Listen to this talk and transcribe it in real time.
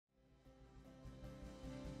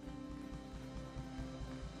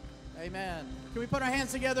Amen. Can we put our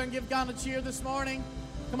hands together and give God a cheer this morning?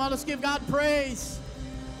 Come on, let's give God praise.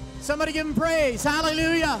 Somebody give Him praise.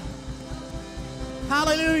 Hallelujah.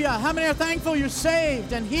 Hallelujah. How many are thankful you're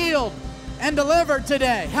saved and healed and delivered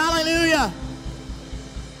today? Hallelujah.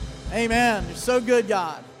 Amen. You're so good,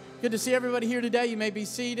 God. Good to see everybody here today. You may be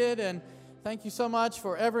seated, and thank you so much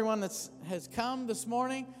for everyone that has come this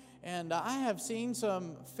morning. And I have seen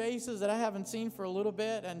some faces that I haven't seen for a little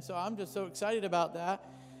bit, and so I'm just so excited about that.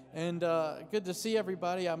 And good to see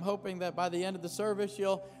everybody. I'm hoping that by the end of the service,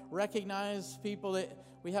 you'll recognize people that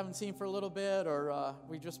we haven't seen for a little bit, or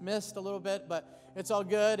we just missed a little bit, but it's all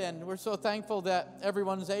good. And we're so thankful that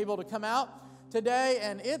everyone's able to come out today,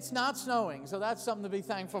 and it's not snowing, so that's something to be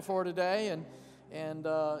thankful for today. And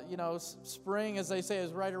you know, spring, as they say,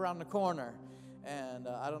 is right around the corner. And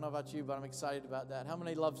I don't know about you, but I'm excited about that. How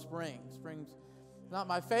many love spring? Spring's not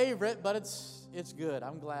my favorite, but it's good.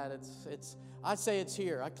 I'm glad I say it's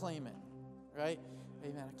here. I claim it, right?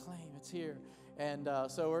 Amen. I claim it's here. And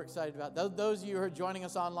so we're excited about that. Those of you who are joining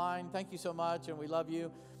us online, thank you so much, and we love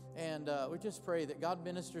you. And we just pray that God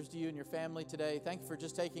ministers to you and your family today. Thank you for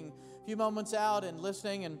just taking a few moments out and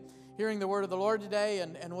listening and hearing the word of the Lord today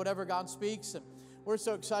and whatever God speaks. And we're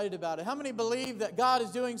so excited about it. How many believe that God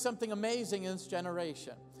is doing something amazing in this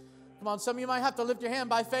generation? Come on, some of you might have to lift your hand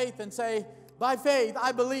by faith and say, by faith,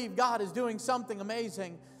 I believe God is doing something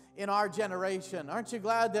amazing in our generation. Aren't you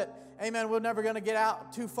glad that, amen, we're never going to get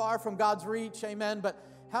out too far from God's reach, amen, but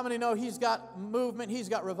how many know He's got movement, He's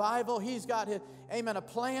got revival, He's got, amen, a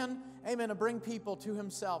plan, amen, to bring people to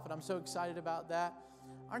Himself, and I'm so excited about that.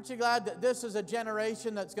 Aren't you glad that this is a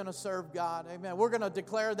generation that's going to serve God, amen? We're going to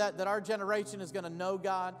declare that our generation is going to know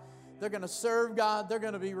God, they're going to serve God, they're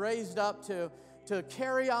going to be raised up to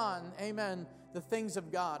carry on, amen, the things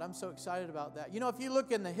of God. I'm so excited about that. You know, if you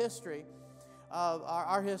look in the history of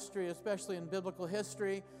our history, especially in biblical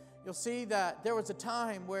history, you'll see that there was a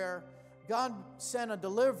time where God sent a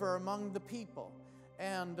deliverer among the people.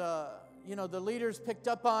 And, you know, the leaders picked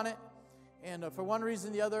up on it. And for one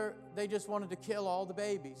reason or the other, they just wanted to kill all the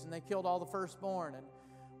babies. And they killed all the firstborn. And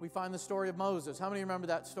we find the story of Moses. How many remember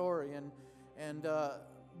that story? And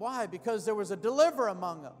why? Because there was a deliverer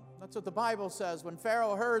among them. That's what the Bible says. When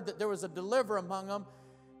Pharaoh heard that there was a deliverer among them,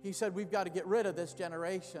 he said, we've got to get rid of this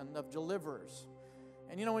generation of deliverers.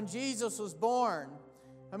 And you know, when Jesus was born,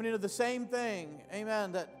 how many know the same thing?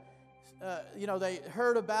 Amen. That, you know, they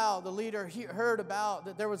heard about, the leader heard about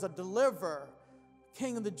that there was a deliverer,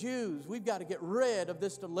 King of the Jews. We've got to get rid of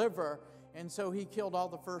this deliverer. And so he killed all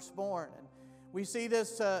the firstborn. And we see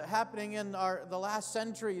this happening in the last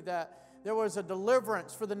century, that there was a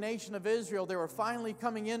deliverance for the nation of Israel. They were finally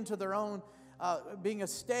coming into their own being a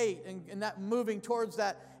state and that moving towards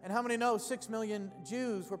that. And how many know 6 million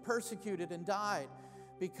Jews were persecuted and died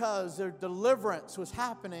because their deliverance was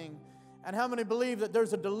happening? And how many believe that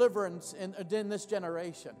there's a deliverance in this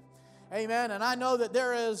generation? Amen. And I know that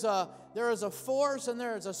there is a force and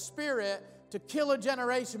there is a spirit to kill a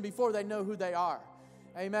generation before they know who they are.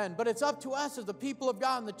 Amen. But it's up to us as the people of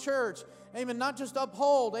God in the church, amen, not just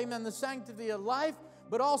uphold, amen, the sanctity of life,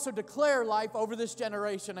 but also declare life over this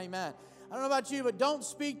generation. Amen. I don't know about you, but don't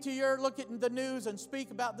speak to look at the news and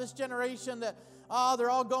speak about this generation that, they're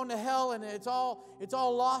all going to hell and it's all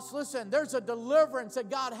lost. Listen, there's a deliverance that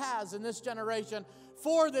God has in this generation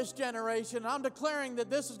for this generation. I'm declaring that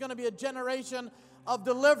this is going to be a generation of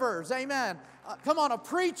deliverers. Amen. Come on, of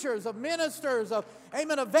preachers, of ministers, of,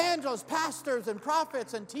 amen, evangelists, pastors, and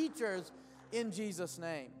prophets and teachers in Jesus'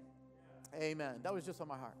 name. Amen. That was just on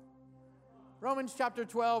my heart. Romans chapter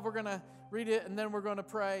 12, we're going to read it, and then we're going to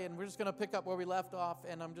pray, and we're just going to pick up where we left off,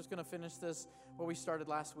 and I'm just going to finish this where we started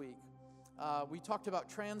last week. We talked about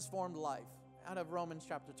transformed life out of Romans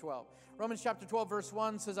chapter 12. Romans chapter 12, verse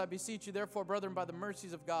 1 says, I beseech you, therefore, brethren, by the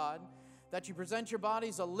mercies of God, that you present your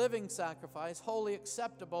bodies a living sacrifice, wholly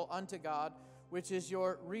acceptable unto God, which is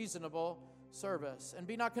your reasonable service. And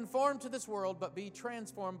be not conformed to this world, but be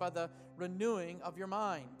transformed by the renewing of your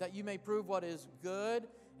mind, that you may prove what is good,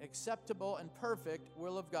 acceptable, and perfect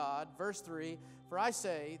will of God. Verse 3, for I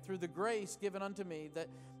say, through the grace given unto me, that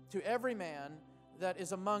to every man that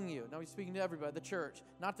is among you, now he's speaking to everybody, the church,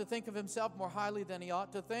 not to think of himself more highly than he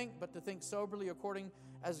ought to think, but to think soberly according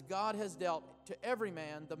as God has dealt to every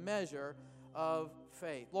man the measure of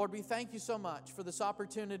faith. Lord, we thank you so much for this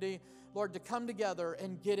opportunity, Lord, to come together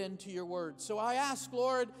and get into your word. So I ask,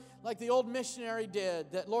 Lord, like the old missionary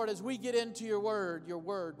did, that, Lord, as we get into your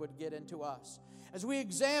word would get into us. As we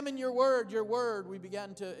examine your word, we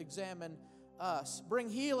begin to examine us. Bring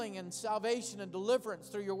healing and salvation and deliverance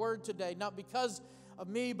through your word today, not because of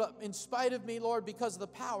me, but in spite of me, Lord, because of the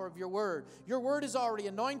power of your word. Your word is already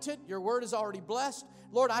anointed. Your word is already blessed.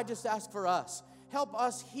 Lord, I just ask for us. Help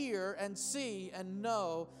us hear and see and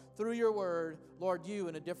know through your word, Lord, you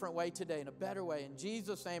in a different way today, in a better way. In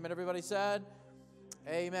Jesus' name, and everybody said,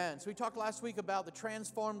 amen. So we talked last week about the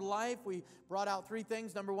transformed life. We brought out three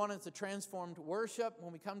things. Number one is the transformed worship.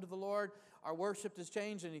 When we come to the Lord, our worship has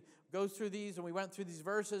changed, and he goes through these, and we went through these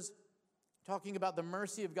verses talking about the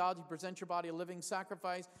mercy of God. You present your body a living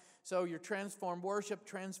sacrifice. So your transformed worship,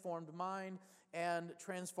 transformed mind, and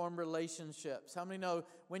transformed relationships. How many know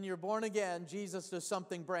when you're born again, Jesus does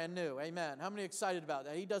something brand new? Amen. How many are excited about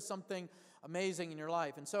that? He does something amazing in your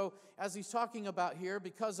life. And so as he's talking about here,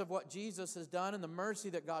 because of what Jesus has done and the mercy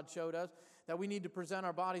that God showed us, that we need to present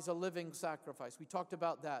our bodies a living sacrifice. We talked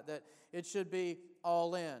about that it should be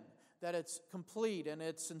all in, that it's complete and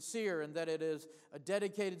it's sincere, and that it is a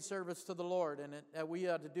dedicated service to the Lord, and that we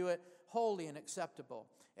ought to do it holy and acceptable.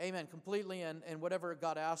 Amen. Completely and whatever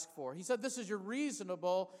God asked for. He said this is your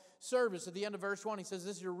reasonable service. At the end of verse 1, he says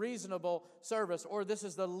this is your reasonable service, or this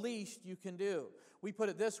is the least you can do. We put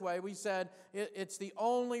it this way. We said it's the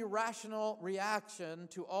only rational reaction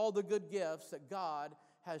to all the good gifts that God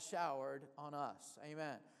has showered on us.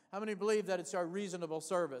 Amen. How many believe that it's our reasonable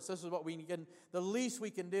service? This is what the least we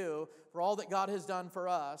can do for all that God has done for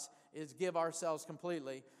us is give ourselves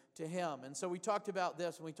completely to Him. And so we talked about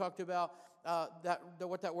this, and we talked about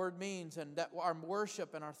what that word means, and that our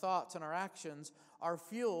worship and our thoughts and our actions are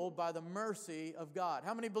fueled by the mercy of God.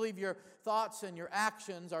 How many believe your thoughts and your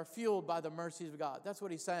actions are fueled by the mercies of God? That's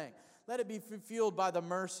what he's saying. Let it be fueled by the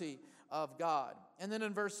mercy of God. And then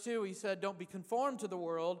in verse 2, he said, don't be conformed to the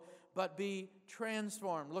world, but be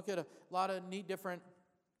transformed. Look at a lot of neat different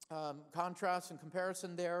contrasts and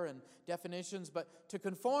comparison there and definitions. But to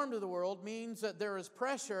conform to the world means that there is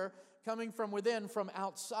pressure coming from within, from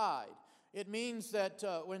outside. It means that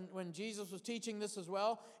when Jesus was teaching this as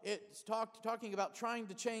well, it's talking about trying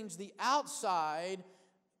to change the outside,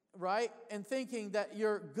 right, and thinking that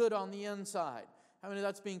you're good on the inside. How many of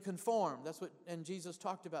that's being conformed? That's what, and Jesus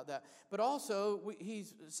talked about that. But also, he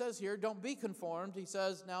says here, don't be conformed. He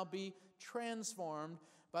says, now be transformed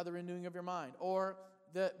by the renewing of your mind. Or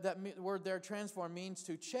that word there, transform, means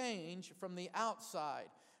to change from the outside,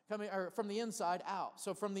 from the inside out.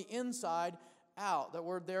 So from the inside out. That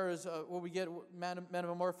word there is where we get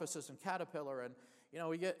metamorphosis and caterpillar, and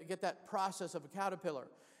we get that process of a caterpillar.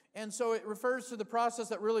 And so it refers to the process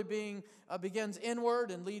that really begins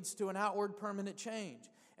inward and leads to an outward permanent change.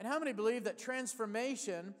 And how many believe that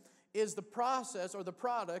transformation is the process or the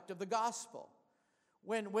product of the gospel?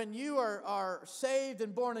 When you are saved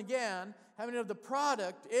and born again, how many of the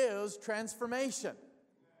product is transformation?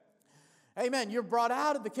 Amen. You're brought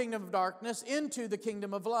out of the kingdom of darkness into the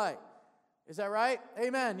kingdom of light. Is that right?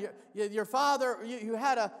 Amen. Your father, you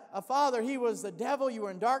had a father, he was the devil. You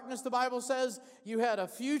were in darkness, the Bible says. You had a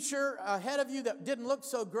future ahead of you that didn't look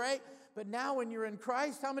so great. But now when you're in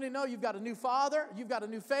Christ, how many know you've got a new father, you've got a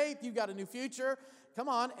new faith, you've got a new future? Come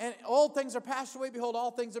on. And old things are passed away. Behold,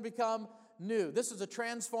 all things are become new. This is a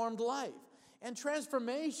transformed life. And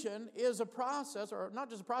transformation is a process, or not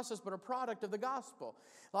just a process, but a product of the gospel.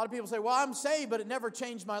 A lot of people say, well, I'm saved, but it never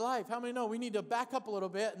changed my life. How many know we need to back up a little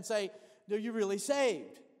bit and say, are you really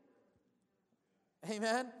saved?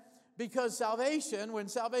 Amen? Because when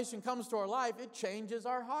salvation comes to our life, it changes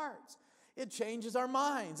our hearts. It changes our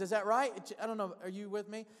minds. Is that right? I don't know. Are you with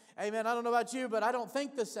me? Amen. I don't know about you, but I don't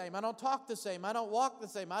think the same. I don't talk the same. I don't walk the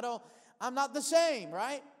same. I'm not the same,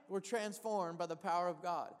 right? We're transformed by the power of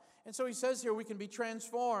God. And so he says here we can be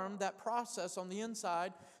transformed. That process on the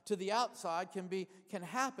inside to the outside can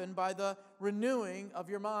happen by the renewing of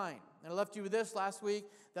your mind. And I left you with this last week,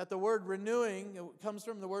 that the word renewing comes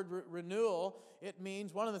from the word renewal. It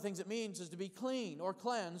means, one of the things it means is to be clean or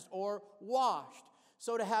cleansed or washed.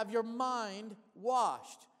 So to have your mind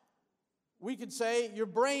washed. We could say you're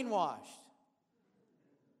brainwashed.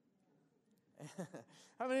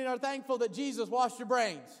 How many are thankful that Jesus washed your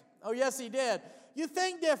brains? Oh, yes, He did. You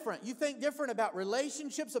think different. You think different about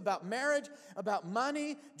relationships, about marriage, about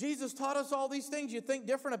money. Jesus taught us all these things. You think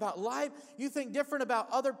different about life. You think different about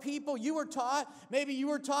other people. Maybe you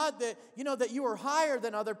were taught that, that you were higher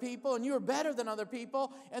than other people and you were better than other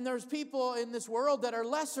people. And there's people in this world that are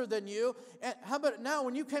lesser than you. And how about now,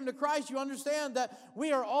 when you came to Christ, you understand that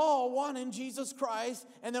we are all one in Jesus Christ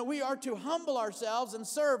and that we are to humble ourselves and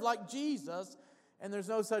serve like Jesus. And there's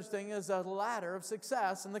no such thing as a ladder of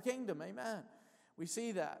success in the kingdom. Amen. We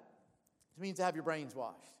see that. It means to have your brains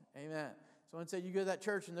washed. Amen. Someone said you go to that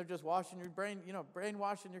church and they're just washing your brain,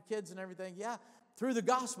 brainwashing your kids and everything. Yeah, through the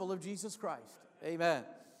gospel of Jesus Christ. Amen.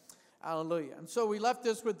 Hallelujah. And so we left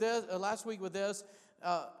this with this last week with this.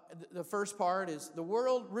 the first part is the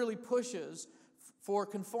world really pushes for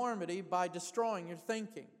conformity by destroying your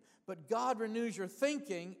thinking. But God renews your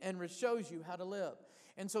thinking and shows you how to live.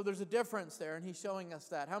 And so there's a difference there, and He's showing us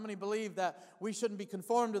that. How many believe that we shouldn't be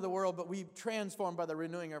conformed to the world, but we transformed by the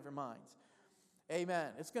renewing of our minds? Amen.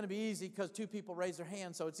 It's going to be easy because 2 people raise their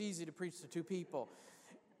hands, so it's easy to preach to 2 people.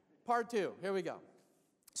 Part 2, here we go.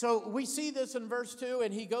 So we see this in verse 2,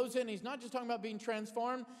 and he goes in, he's not just talking about being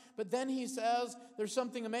transformed, but then he says, there's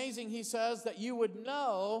something amazing. He says that you would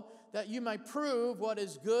know that you might prove what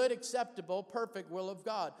is good, acceptable, perfect will of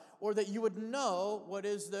God. Or that you would know what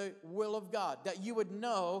is the will of God. That you would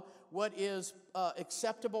know what is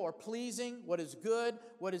acceptable or pleasing, what is good,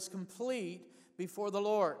 what is complete before the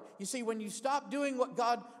Lord. You see, when you stop doing what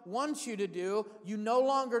God wants you to do, you no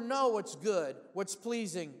longer know what's good, what's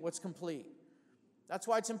pleasing, what's complete. That's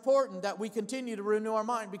why it's important that we continue to renew our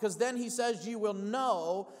mind, because then he says you will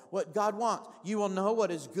know what God wants. You will know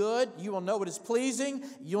what is good. You will know what is pleasing.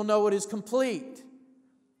 You'll know what is complete.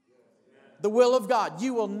 The will of God.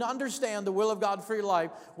 You will understand the will of God for your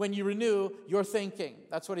life when you renew your thinking.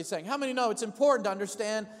 That's what he's saying. How many know it's important to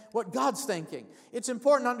understand what God's thinking? It's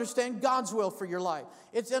important to understand God's will for your life.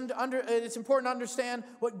 It's important to understand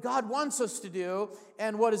what God wants us to do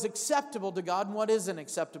and what is acceptable to God and what isn't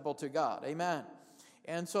acceptable to God. Amen.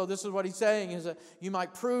 And so this is what he's saying, is that you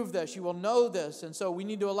might prove this, you will know this. And so we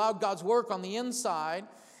need to allow God's work on the inside.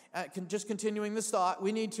 Just continuing this thought,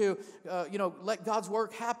 we need to let God's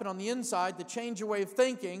work happen on the inside to change your way of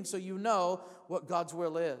thinking so you know what God's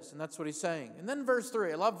will is. And that's what he's saying. And then verse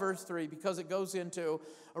 3, I love verse 3 because it goes into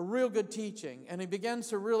a real good teaching. And he begins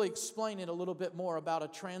to really explain it a little bit more about a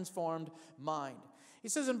transformed mind. He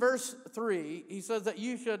says in verse 3, he says that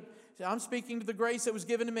you should... I'm speaking to the grace that was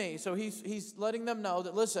given to me. So he's letting them know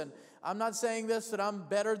that, listen, I'm not saying this that I'm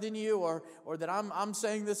better than you or that I'm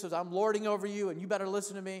saying this as I'm lording over you and you better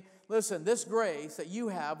listen to me. Listen, this grace that you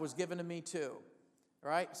have was given to me too.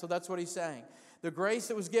 Right? So that's what he's saying. The grace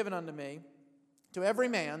that was given unto me, to every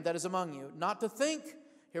man that is among you, not to think,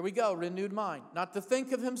 here we go, renewed mind, not to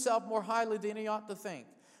think of himself more highly than he ought to think,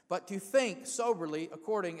 but to think soberly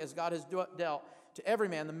according as God has dealt to every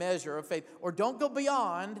man the measure of faith. Or don't go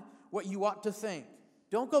beyond what you ought to think.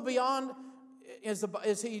 Don't go beyond,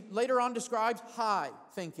 as he later on describes, high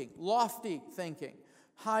thinking, lofty thinking,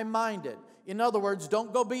 high-minded. In other words,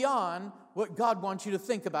 don't go beyond what God wants you to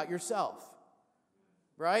think about yourself.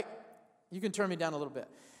 Right? You can turn me down a little bit.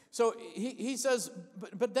 So he says,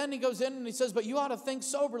 but then he goes in and he says, but you ought to think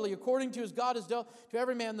soberly according to as God has dealt to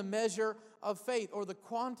every man the measure of faith, or the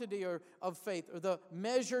quantity of faith, or the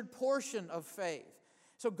measured portion of faith.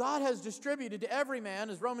 So God has distributed to every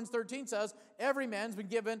man, as Romans 13 says, every man's been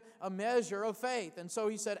given a measure of faith. And so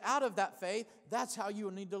he said, out of that faith, that's how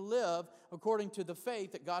you need to live according to the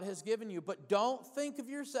faith that God has given you. But don't think of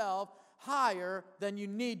yourself higher than you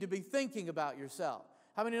need to be thinking about yourself.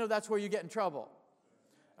 How many know that's where you get in trouble?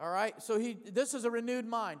 All right, so this is a renewed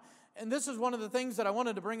mind. And this is one of the things that I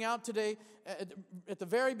wanted to bring out today at the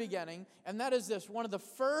very beginning, and that is this. One of the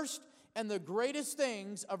first and the greatest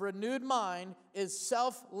things of renewed mind is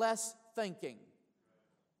selfless thinking.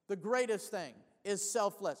 The greatest thing is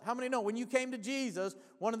selfless. How many know when you came to Jesus,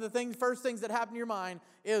 one of the first things that happened in your mind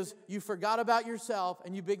is you forgot about yourself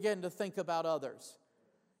and you begin to think about others.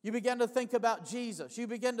 You begin to think about Jesus. You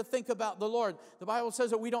begin to think about the Lord. The Bible says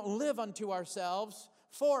that we don't live unto ourselves,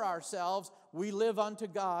 for ourselves. We live unto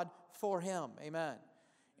God for Him. Amen.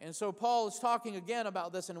 And so Paul is talking again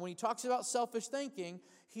about this. And when he talks about selfish thinking,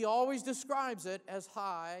 he always describes it as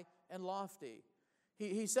high and lofty.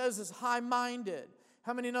 He says it's high-minded.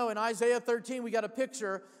 How many know in Isaiah 13 we got a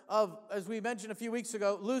picture of, as we mentioned a few weeks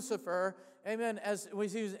ago, Lucifer. Amen. As he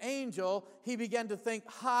was an angel, he began to think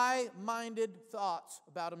high-minded thoughts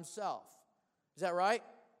about himself. Is that right?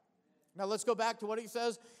 Now let's go back to what he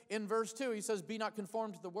says in verse 2. He says, be not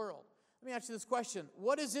conformed to the world. Let me ask you this question.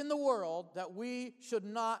 What is in the world that we should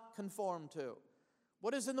not conform to?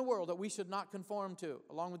 What is in the world that we should not conform to,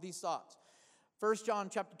 along with these thoughts? 1 John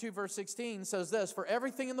chapter 2, verse 16 says this, for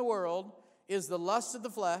everything in the world is the lust of the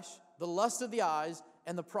flesh, the lust of the eyes,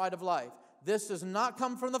 and the pride of life. This does not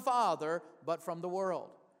come from the Father, but from the world.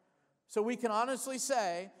 So we can honestly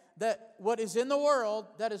say that what is in the world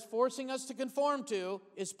that is forcing us to conform to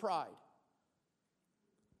is pride.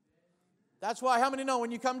 That's why, how many know when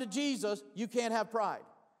you come to Jesus, you can't have pride?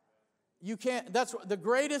 You can't. That's the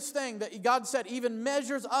greatest thing that God said even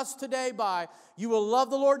measures us today by. You will love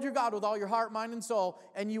the Lord your God with all your heart, mind, and soul.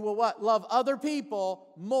 And you will what? Love other people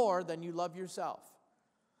more than you love yourself.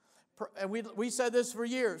 And we said this for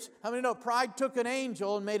years. How many know pride took an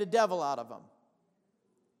angel and made a devil out of him?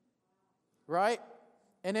 Right?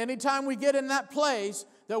 And anytime we get in that place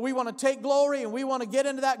that we want to take glory and we want to get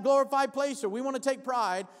into that glorified place or we want to take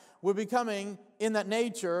pride, we're becoming in that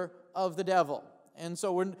nature of the devil. And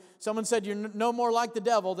so when someone said you're no more like the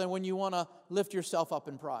devil than when you want to lift yourself up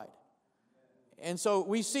in pride. And so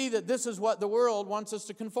we see that this is what the world wants us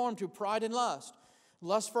to conform to, pride and lust.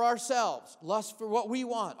 Lust for ourselves, lust for what we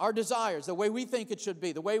want, our desires, the way we think it should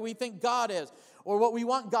be, the way we think God is, or what we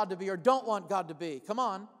want God to be or don't want God to be. Come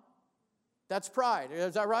on. That's pride.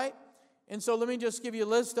 Is that right? And so let me just give you a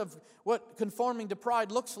list of what conforming to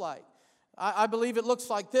pride looks like. I believe it looks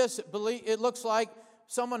like this. It looks like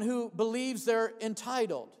someone who believes they're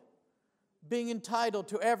entitled, being entitled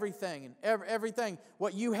to everything, and everything.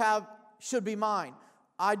 What you have should be mine.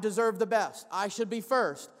 I deserve the best. I should be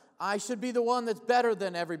first. I should be the one that's better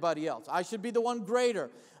than everybody else. I should be the one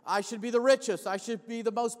greater. I should be the richest. I should be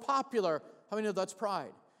the most popular. How many know that's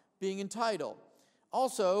pride? Being entitled.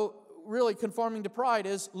 Also, really conforming to pride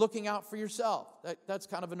is looking out for yourself. That's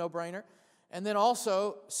kind of a no-brainer. And then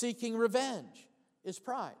also, seeking revenge is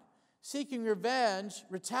pride. Seeking revenge,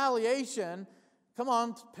 retaliation, come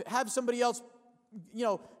on, have somebody else,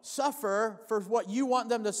 suffer for what you want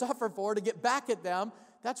them to suffer for to get back at them.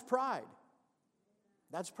 That's pride.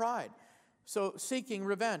 That's pride. So seeking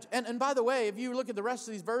revenge. And by the way, if you look at the rest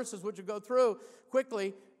of these verses, which we'll go through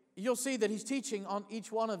quickly, you'll see that he's teaching on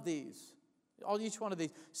each one of these. On each one of these.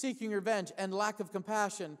 Seeking revenge and lack of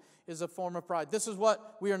compassion is a form of pride. This is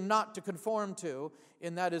what we are not to conform to,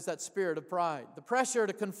 and that is that spirit of pride. The pressure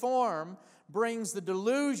to conform brings the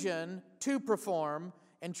delusion to perform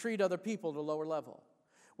and treat other people at a lower level.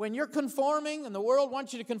 When you're conforming and the world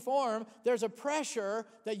wants you to conform, there's a pressure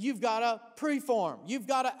that you've got to preform. You've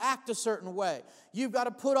got to act a certain way. You've got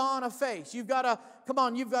to put on a face. You've got to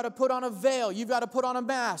put on a veil. You've got to put on a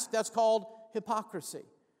mask. That's called hypocrisy.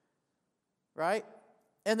 Right?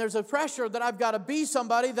 And there's a pressure that I've got to be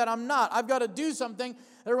somebody that I'm not. I've got to do something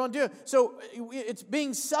that everyone do. So it's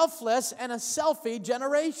being selfless and a selfie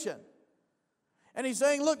generation. And he's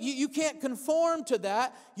saying, look, you can't conform to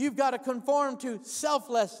that. You've got to conform to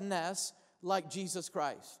selflessness like Jesus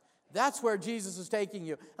Christ. That's where Jesus is taking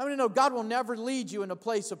you. How many know God will never lead you in a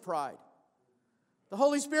place of pride? The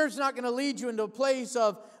Holy Spirit's not going to lead you into a place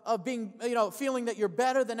of being, feeling that you're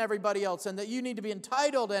better than everybody else and that you need to be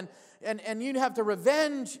entitled and you have to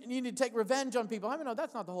revenge. You need to take revenge on people. How many know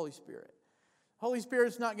that's not the Holy Spirit? Holy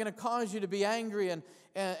Spirit's not going to cause you to be angry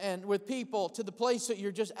and with people to the place that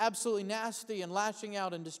you're just absolutely nasty and lashing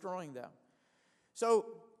out and destroying them. So,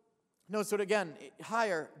 notice it again,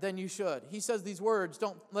 higher than you should. He says these words,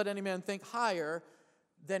 don't let any man think higher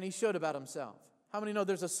than he should about himself. How many know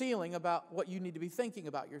there's a ceiling about what you need to be thinking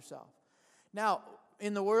about yourself? Now,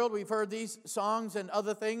 in the world, we've heard these songs and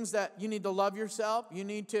other things that you need to love yourself. You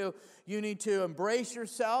need to embrace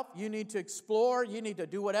yourself. You need to explore. You need to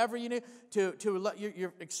do whatever you need to let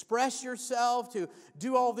you express yourself, to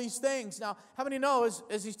do all these things. Now, how many know,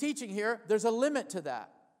 as he's teaching here, there's a limit to that?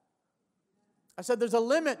 I said there's a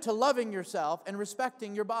limit to loving yourself and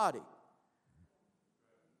respecting your body.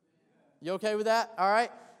 You okay with that? All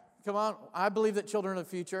right. Come on. I believe that children are the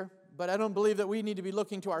future. But I don't believe that we need to be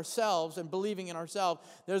looking to ourselves and believing in ourselves.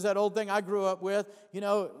 There's that old thing I grew up with,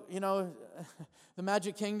 the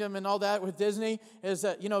Magic Kingdom and all that with Disney is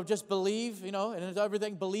that, just believe, and it's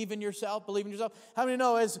everything, believe in yourself, believe in yourself. How many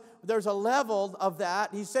know there's a level of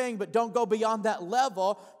that? He's saying, but don't go beyond that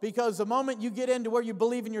level, because the moment you get into where you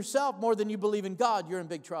believe in yourself more than you believe in God, you're in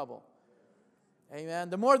big trouble. Amen.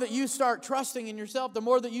 The more that you start trusting in yourself, the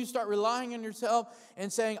more that you start relying on yourself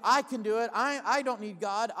and saying, I can do it, I don't need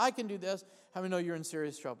God, I can do this, how many know you're in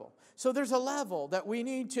serious trouble? So there's a level that we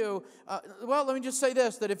need to, let me just say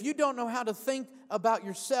this, that if you don't know how to think about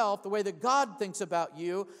yourself the way that God thinks about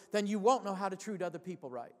you, then you won't know how to treat other people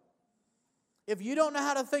right. If you don't know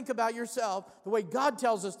how to think about yourself the way God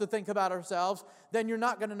tells us to think about ourselves, then you're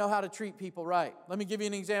not going to know how to treat people right. Let me give you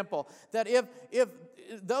an example. That if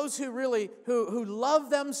those who love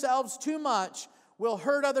themselves too much will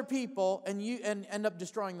hurt other people and end up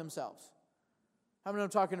destroying themselves. How many I'm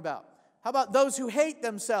talking about? How about those who hate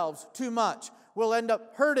themselves too much will end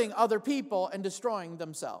up hurting other people and destroying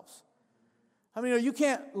themselves? How many know you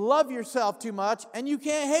can't love yourself too much and you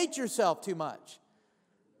can't hate yourself too much?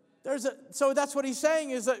 So that's what he's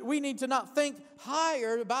saying, is that we need to not think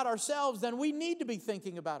higher about ourselves than we need to be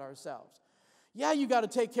thinking about ourselves. Yeah, you got to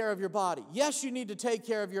take care of your body. Yes, you need to take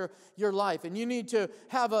care of your life, and you need to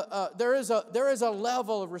have there is a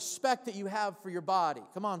level of respect that you have for your body.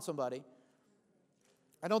 Come on, somebody.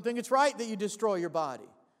 I don't think it's right that you destroy your body.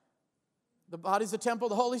 The body's the temple of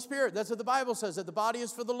the Holy Spirit. That's what the Bible says, that the body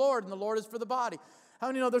is for the Lord and the Lord is for the body. How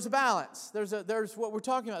many know there's a balance? There's what we're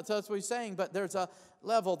talking about, so that's what he's saying, but there's a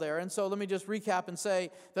level there. And so let me just recap and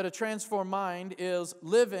say that a transformed mind is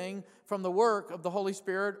living from the work of the Holy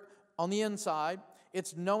Spirit on the inside.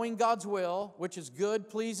 It's knowing God's will, which is good,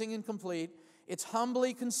 pleasing, and complete. It's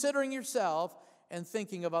humbly considering yourself and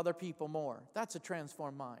thinking of other people more. That's a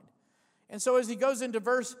transformed mind. And so as he goes into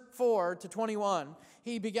verse 4 to 21,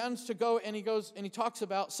 he begins to go and he talks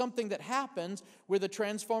about something that happens with a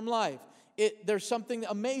transformed life. There's something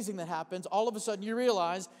amazing that happens. All of a sudden you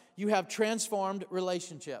realize you have transformed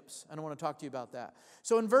relationships. And I want to talk to you about that.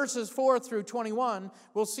 So in verses 4 through 21,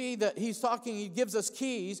 we'll see that he gives us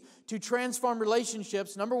keys to transform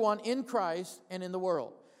relationships, number one, in Christ and in the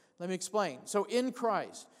world. Let me explain. So in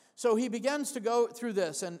Christ. So he begins to go through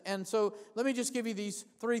this. And so let me just give you these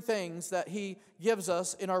three things that he gives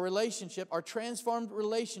us in our relationship, our transformed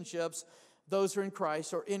relationships, those who are in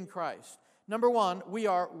Christ or in Christ. Number one, we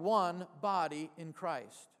are one body in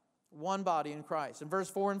Christ. One body in Christ. In verse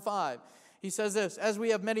 4 and 5, he says this, as we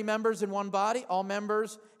have many members in one body, all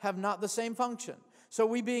members have not the same function. So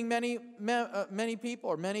we being many people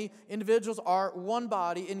or many individuals are one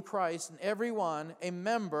body in Christ, and every one a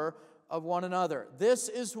member of one another. This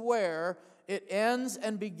is where it ends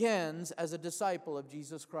and begins as a disciple of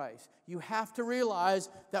Jesus Christ. You have to realize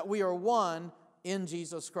that we are one in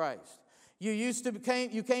Jesus Christ.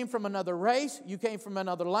 You came from another race, you came from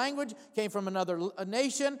another language, came from another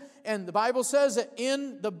nation, and the Bible says that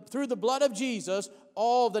through the blood of Jesus,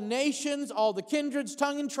 all the nations, all the kindreds,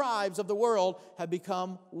 tongue, and tribes of the world have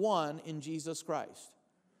become one in Jesus Christ.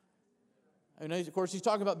 And of course, he's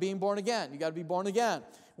talking about being born again. You got to be born again.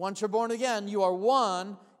 Once you're born again, you are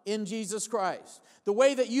one in Jesus Christ. The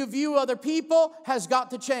way that you view other people has got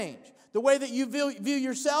to change. The way that you view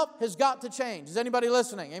yourself has got to change. Is anybody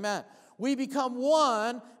listening? Amen. We become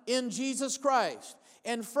one in Jesus Christ.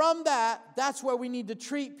 And from that's where we need to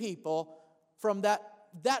treat people from that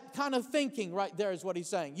kind of thinking right there is what he's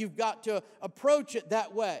saying. You've got to approach it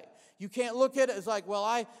that way. You can't look at it as like, well,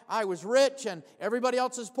 I was rich and everybody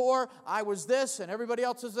else is poor. I was this and everybody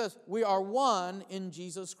else is this. We are one in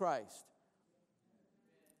Jesus Christ.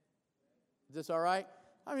 Is this all right?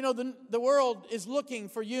 I mean, the world is looking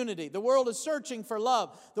for unity. The world is searching for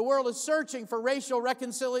love. The world is searching for racial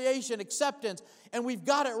reconciliation, acceptance. And we've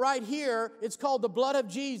got it right here. It's called the blood of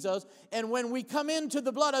Jesus. And when we come into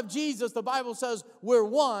the blood of Jesus, the Bible says we're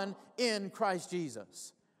one in Christ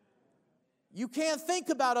Jesus. You can't think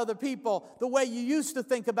about other people the way you used to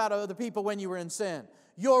think about other people when you were in sin.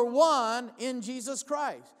 You're one in Jesus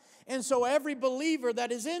Christ. And so every believer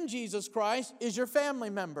that is in Jesus Christ is your family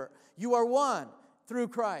member. You are one through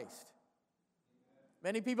Christ.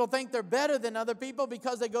 Many people think they're better than other people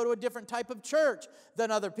because they go to a different type of church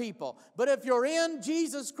than other people. But if you're in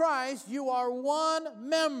Jesus Christ, you are one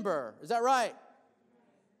member. Is that right?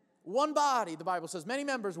 One body, the Bible says. Many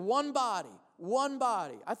members, one body. One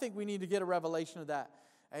body. I think we need to get a revelation of that.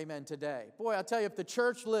 Amen, today. Boy, I tell you, if the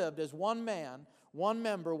church lived as one man, one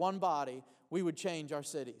member, one body, we would change our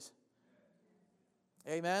cities.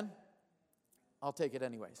 Amen? I'll take it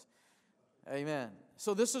anyways. Amen.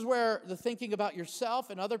 So this is where the thinking about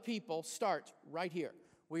yourself and other people starts right here.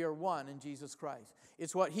 We are one in Jesus Christ.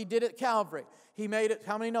 It's what He did at Calvary. He made it,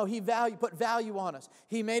 how many know? He put value on us.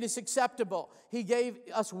 He made us acceptable. He gave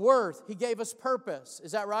us worth. He gave us purpose.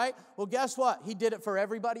 Is that right? Well, guess what? He did it for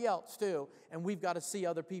everybody else too. And we've got to see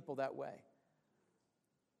other people that way.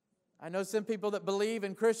 I know some people that believe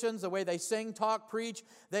in Christians, the way they sing, talk, preach,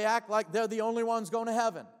 they act like they're the only ones going to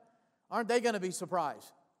heaven. Aren't they going to be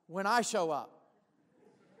surprised when I show up?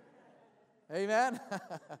 Amen?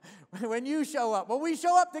 When you show up. When we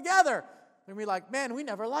show up together, and we're like, man, we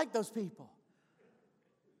never liked those people.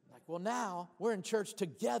 Like, well, now we're in church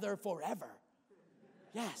together forever.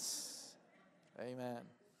 Yes. Amen.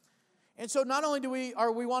 And so not only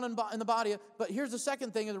are we one in the body, but here's the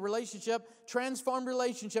second thing in the relationship, transformed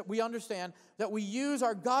relationship, we understand that we use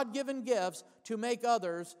our God-given gifts to make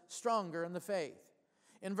others stronger in the faith.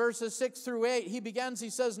 In verses 6 through 8, he begins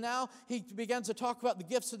to talk about the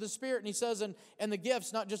gifts of the Spirit, and he says, and the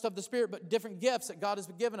gifts, not just of the Spirit, but different gifts that God has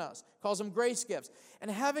given us. Calls them grace gifts.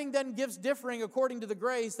 And having then gifts differing according to the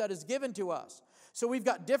grace that is given to us. So we've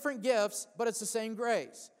got different gifts, but it's the same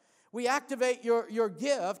grace. We activate your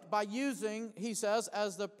gift by using, he says,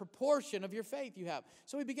 as the proportion of your faith you have.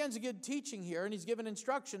 So he begins to give teaching here, and he's given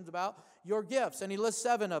instructions about your gifts. And he lists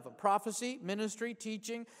 7 of them: prophecy, ministry,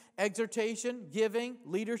 teaching, exhortation, giving,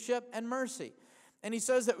 leadership, and mercy. And he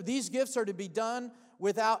says that these gifts are to be done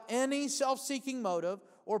without any self-seeking motive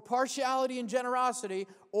or partiality and generosity,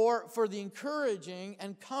 or for the encouraging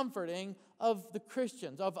and comforting of the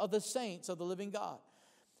Christians, of the saints of the living God.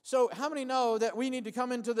 So how many know that we need to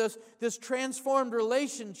come into this transformed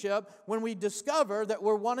relationship when we discover that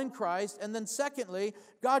we're one in Christ? And then secondly,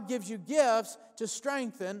 God gives you gifts to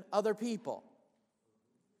strengthen other people.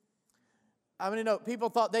 How many know people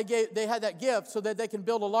thought they had that gift so that they can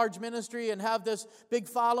build a large ministry and have this big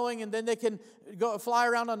following and then they can go fly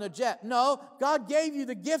around on a jet? No, God gave you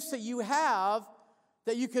the gifts that you have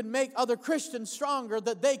that you could make other Christians stronger,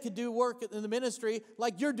 that they could do work in the ministry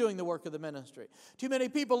like you're doing the work of the ministry. Too many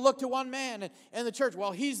people look to one man in the church.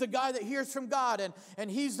 Well, he's the guy that hears from God, and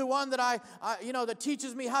he's the one that that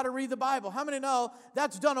teaches me how to read the Bible. How many know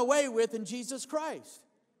that's done away with in Jesus Christ?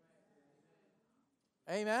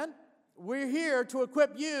 Amen? We're here to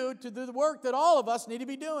equip you to do the work that all of us need to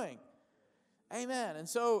be doing. Amen. And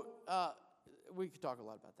so we could talk a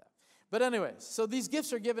lot about that. But anyways, so these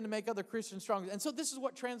gifts are given to make other Christians stronger. And so this is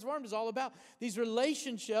what Transformed is all about. These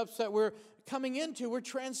relationships that we're coming into, we're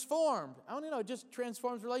transformed. I don't know, it just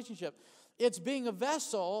transforms relationship. It's being a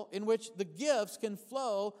vessel in which the gifts can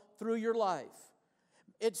flow through your life.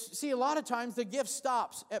 See, a lot of times the gift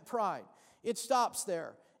stops at pride. It stops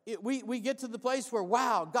there. We get to the place where,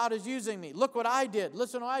 wow, God is using me. Look what I did.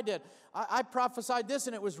 Listen what I did. I prophesied this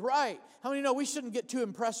and it was right. How many know we shouldn't get too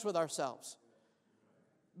impressed with ourselves?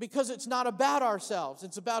 Because it's not about ourselves.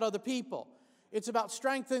 It's about other people. It's about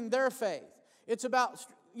strengthening their faith. It's about,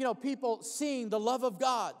 people seeing the love of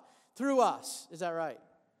God through us. Is that right?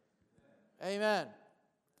 Amen.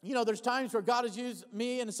 There's times where God has used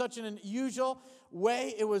me in such an unusual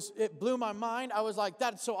way. It blew my mind. I was like,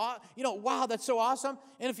 that's so, wow, that's so awesome.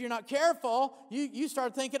 And if you're not careful, you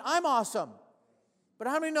start thinking, I'm awesome. But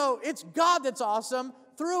how many know it's God that's awesome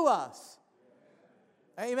through us?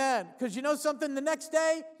 Amen. Because you know something, the next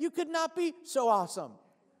day, you could not be so awesome.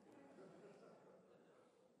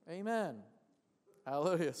 Amen.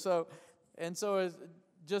 Hallelujah. So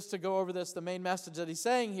just to go over this, the main message that he's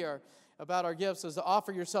saying here about our gifts is to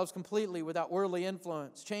offer yourselves completely without worldly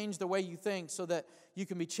influence. Change the way you think so that you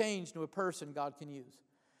can be changed into a person God can use.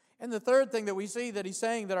 And the third thing that we see that he's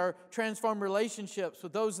saying that our transformed relationships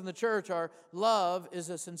with those in the church are love is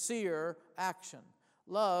a sincere action.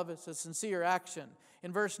 Love is a sincere action.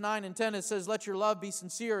 In verse 9 and 10 it says, let your love be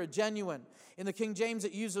sincere or genuine. In the King James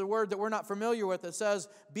it uses a word that we're not familiar with. It says,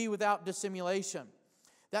 be without dissimulation.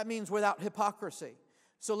 That means without hypocrisy.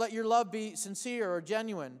 So let your love be sincere or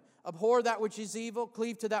genuine. Abhor that which is evil,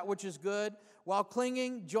 cleave to that which is good. While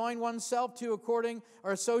clinging, join oneself to according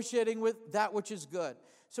or associating with that which is good.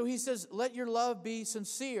 So he says, let your love be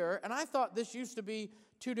sincere. And I thought this used to be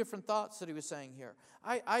two different thoughts that he was saying here.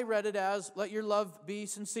 I read it as, let your love be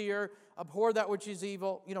sincere, abhor that which is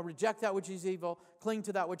evil, reject that which is evil, cling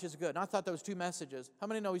to that which is good. And I thought those two messages. How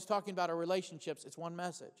many know he's talking about our relationships? It's one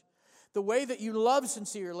message. The way that you love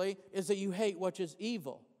sincerely is that you hate what is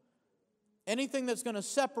evil. Anything that's going to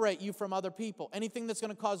separate you from other people, anything that's going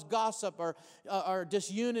to cause gossip or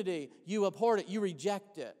disunity, you abhor it, you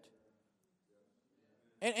reject it.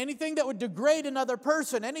 And anything that would degrade another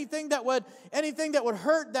person, anything that would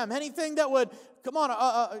hurt them, anything that would,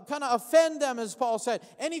 kind of offend them, as Paul said,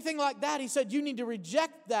 anything like that, he said, you need to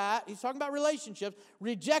reject that. He's talking about relationships.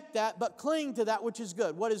 Reject that, but cling to that which is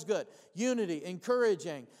good. What is good? Unity,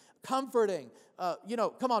 encouraging, comforting,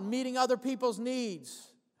 meeting other people's needs.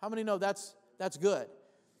 How many know that's good?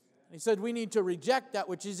 He said we need to reject that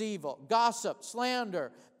which is evil. Gossip,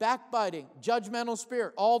 slander, backbiting, judgmental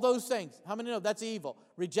spirit, all those things. How many know that's evil?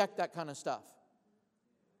 Reject that kind of stuff.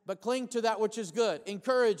 But cling to that which is good.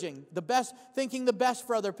 Encouraging, the best, thinking the best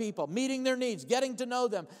for other people, meeting their needs, getting to know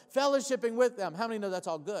them, fellowshipping with them. How many know that's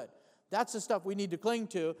all good? That's the stuff we need to cling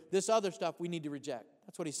to. This other stuff we need to reject.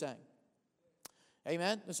 That's what he's saying.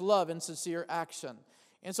 Amen? It's love and sincere action.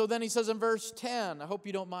 And so then he says in verse 10, I hope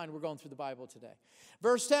you don't mind, we're going through the Bible today.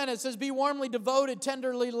 Verse 10, it says, be warmly devoted,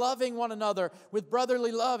 tenderly loving one another, with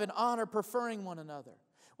brotherly love and honor, preferring one another.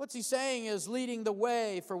 What's he saying is leading the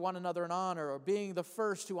way for one another in honor, or being the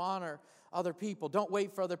first to honor other people. Don't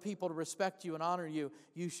wait for other people to respect you and honor you.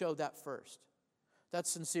 You show that first. That's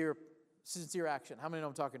sincere action. How many know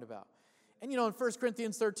what I'm talking about? And in 1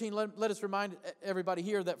 Corinthians 13, let us remind everybody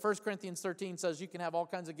here that 1 Corinthians 13 says you can have all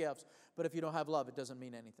kinds of gifts, but if you don't have love, it doesn't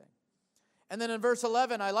mean anything. And then in verse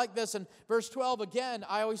 11, I like this. In verse 12, again,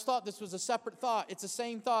 I always thought this was a separate thought. It's the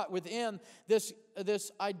same thought within this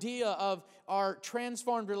idea of our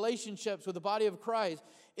transformed relationships with the body of Christ,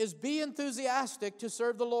 is be enthusiastic to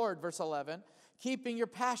serve the Lord, verse 11, keeping your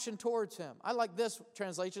passion towards Him. I like this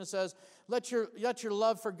translation. It says, let your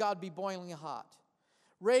love for God be boiling hot.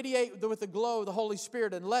 Radiate with the glow of the Holy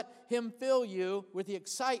Spirit and let Him fill you with the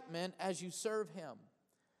excitement as you serve Him.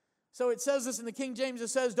 So it says this in the King James, it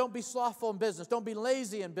says, don't be slothful in business. Don't be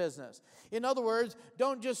lazy in business. In other words,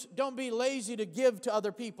 don't be lazy to give to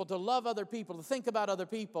other people, to love other people, to think about other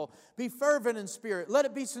people. Be fervent in spirit. Let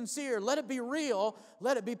it be sincere. Let it be real.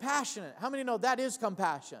 Let it be passionate. How many know that is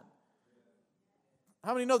compassion?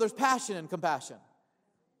 How many know there's passion in compassion?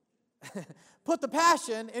 Put the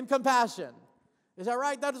passion in compassion. Is that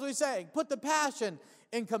right? That is what he's saying. Put the passion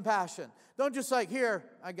in compassion. Don't just like, here,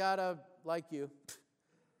 I gotta like you.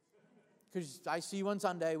 Because I see you on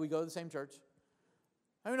Sunday, we go to the same church.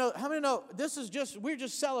 How many know we're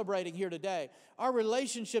just celebrating here today. Our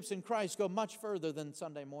relationships in Christ go much further than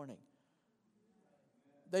Sunday morning.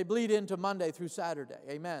 They bleed into Monday through Saturday.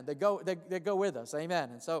 Amen. They go with us.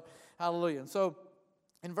 Amen. And so, hallelujah. And so,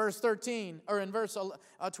 in verse 13, or in verse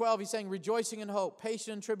 12, he's saying, rejoicing in hope,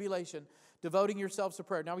 patient in tribulation, devoting yourselves to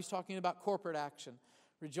prayer. Now he's talking about corporate action.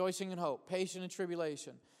 Rejoicing in hope, patient in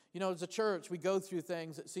tribulation. You know, as a church, we go through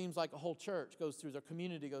things. It seems like a whole church goes through, our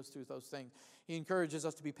community goes through those things. He encourages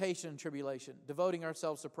us to be patient in tribulation, devoting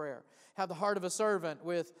ourselves to prayer. Have the heart of a servant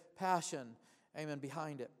with passion, amen,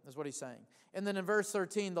 behind it, is what he's saying. And then in verse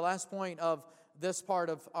 13, the last point of this part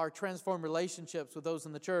of our transformed relationships with those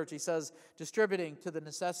in the church, he says, distributing to the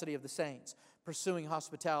necessity of the saints, pursuing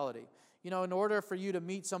hospitality. You know, in order for you to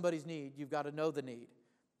meet somebody's need, you've got to know the need.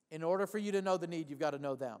 In order for you to know the need, you've got to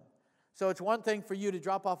know them. So it's one thing for you to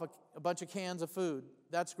drop off a bunch of cans of food.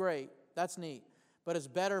 That's great. That's neat. But it's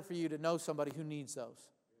better for you to know somebody who needs those.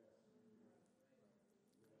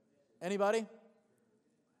 Anybody?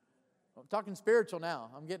 I'm talking spiritual now.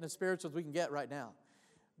 I'm getting as spiritual as we can get right now.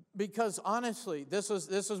 Because honestly, this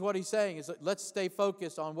is what he's saying, is that let's stay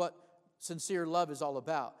focused on what sincere love is all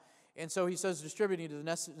about. And so he says distributing to the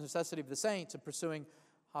necessity of the saints and pursuing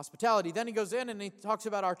hospitality. Then he goes in and he talks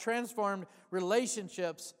about our transformed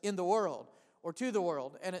relationships in the world or to the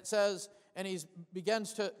world. And it says, and he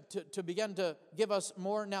begins to give us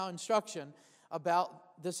more now instruction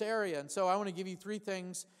about this area. And so I want to give you 3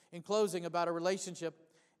 things in closing about a relationship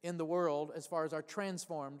in the world as far as our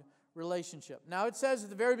transformed relationship. Now it says at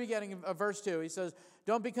the very beginning of verse 2, he says,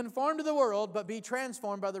 don't be conformed to the world, but be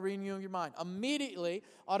transformed by the renewing of your mind. Immediately,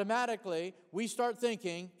 automatically, we start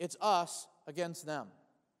thinking it's us against them.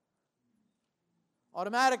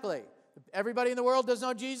 Automatically. Everybody in the world doesn't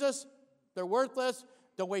know Jesus. They're worthless.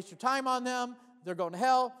 Don't waste your time on them. They're going to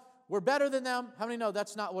hell. We're better than them. How many know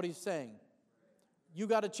that's not what he's saying? You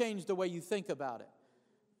got to change the way you think about it.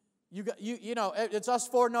 You know, it's us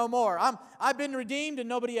four no more. I've been redeemed and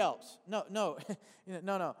nobody else. No.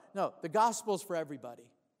 The gospel's for everybody.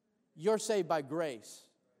 You're saved by grace.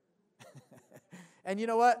 And you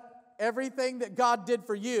know what? Everything that God did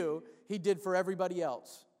for you, he did for everybody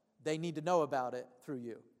else. They need to know about it through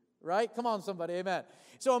you. Right? Come on, somebody. Amen.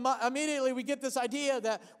 So immediately we get this idea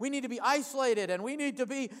that we need to be isolated and we need to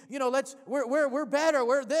be, we're better,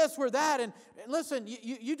 we're this, we're that. And listen,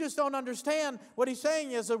 you just don't understand. What he's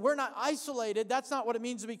saying is that we're not isolated. That's not what it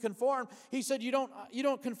means to be conformed. He said you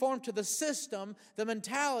don't conform to the system, the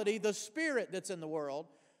mentality, the spirit that's in the world.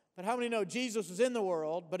 But how many know Jesus was in the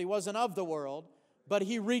world, but he wasn't of the world, but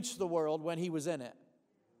he reached the world when he was in it?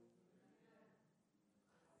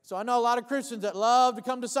 So I know a lot of Christians that love to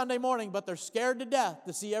come to Sunday morning, but they're scared to death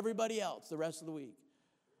to see everybody else the rest of the week.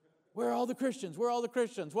 Where are all the Christians? Where are all the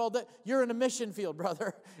Christians? Well, you're in a mission field,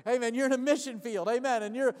 brother. Amen. You're in a mission field. Amen.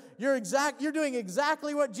 And you're doing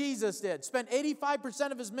exactly what Jesus did. Spent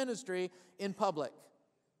 85% of his ministry in public,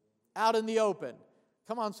 out in the open.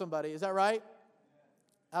 Come on, somebody. Is that right?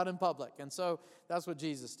 Out in public. And so that's what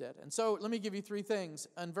Jesus did. And so let me give you 3 things.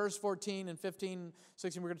 In verse 14 and 15,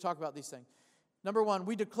 16, we're going to talk about these things. Number 1,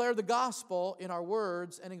 we declare the gospel in our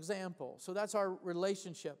words and example. So that's our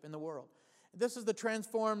relationship in the world. This is the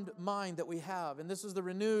transformed mind that we have, and this is the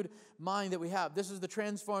renewed mind that we have. This is the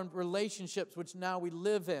transformed relationships which now we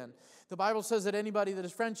live in. The Bible says that anybody that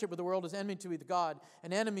has friendship with the world is enmity with God,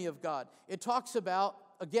 an enemy of God. It talks about,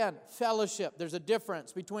 again, fellowship. There's a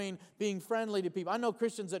difference between being friendly to people. I know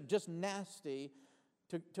Christians that are just nasty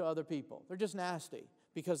to other people. They're just nasty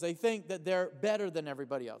because they think that they're better than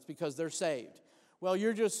everybody else because they're saved. Well,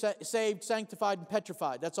 you're just saved, sanctified, and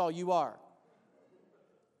petrified. That's all you are.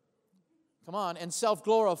 Come on, and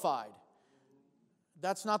self-glorified.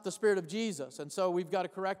 That's not the spirit of Jesus. And so we've got to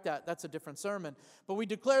correct that. That's a different sermon. But we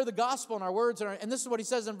declare the gospel in our words. And this is what he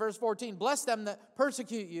says in verse 14. Bless them that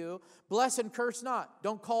persecute you. Bless and curse not.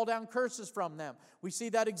 Don't call down curses from them. We see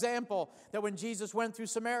that example that when Jesus went through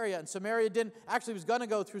Samaria. And Samaria was going to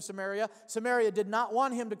go through Samaria. Samaria did not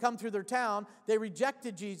want him to come through their town. They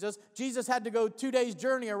rejected Jesus. Jesus had to go 2 days'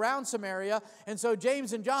 journey around Samaria. And so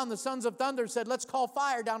James and John, the sons of thunder, said, let's call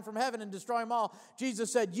fire down from heaven and destroy them all.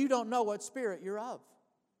 Jesus said, you don't know what spirit you're of.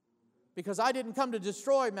 Because I didn't come to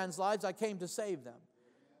destroy men's lives, I came to save them.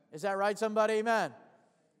 Is that right, somebody? Amen.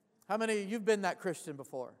 How many of you've been that Christian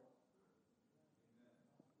before?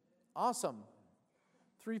 Awesome.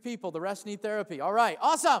 3 people, the rest need therapy. All right,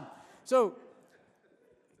 awesome. So,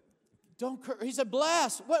 he said,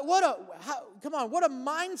 bless. Come on, what a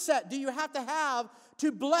mindset do you have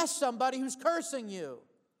to bless somebody who's cursing you?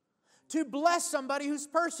 To bless somebody who's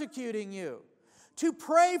persecuting you? To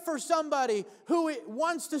pray for somebody who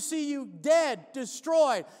wants to see you dead,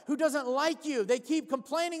 destroyed, who doesn't like you. They keep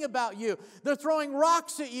complaining about you. They're throwing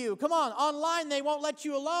rocks at you. Come on, online they won't let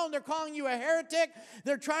you alone. They're calling you a heretic.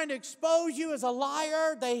 They're trying to expose you as a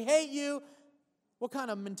liar. They hate you. What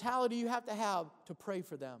kind of mentality do you have to pray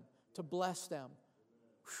for them, to bless them?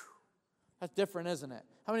 Whew. That's different, isn't it?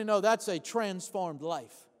 How many know that's a transformed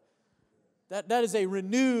life? That is a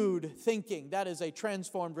renewed thinking. That is a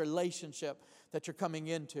transformed relationship that you're coming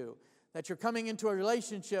into. That you're coming into a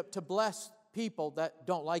relationship to bless people that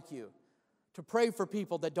don't like you. To pray for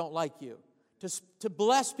people that don't like you. To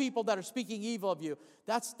bless people that are speaking evil of you.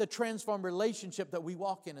 That's the transformed relationship that we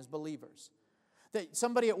walk in as believers. That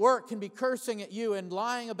somebody at work can be cursing at you and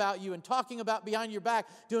lying about you and talking about behind your back,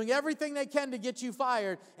 doing everything they can to get you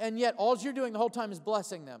fired, and yet all you're doing the whole time is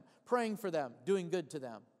blessing them, praying for them, doing good to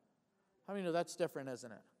them. How many know that's different,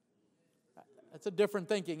 isn't it? That's a different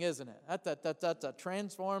thinking, isn't it? That's a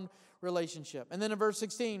transformed relationship. And then in verse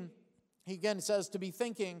 16, he again says to be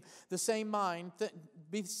thinking the same mind,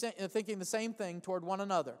 thinking the same thing toward one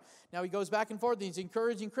another. Now he goes back and forth. He's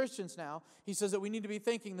encouraging Christians now. He says that we need to be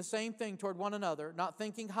thinking the same thing toward one another, not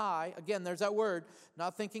thinking high. Again, there's that word,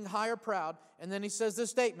 not thinking high or proud. And then he says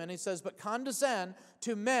this statement. He says, but condescend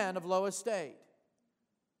to men of low estate.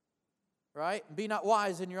 Right? Be not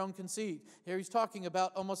wise in your own conceit. Here he's talking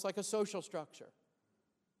about almost like a social structure.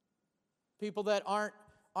 People that aren't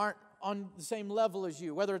on the same level as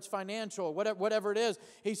you, whether it's financial or whatever it is.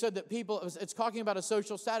 He said that it's talking about a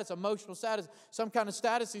social status, emotional status, some kind of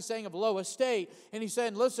status, he's saying, of low estate. And he's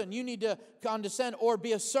saying, listen, you need to condescend or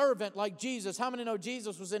be a servant like Jesus. How many know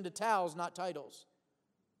Jesus was into titles, not titles?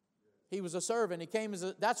 He was a servant. He came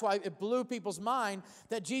that's why it blew people's mind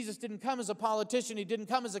that Jesus didn't come as a politician. He didn't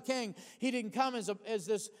come as a king. He didn't come as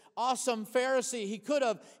this awesome Pharisee.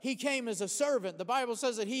 He came as a servant. The Bible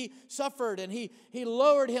says that he suffered and he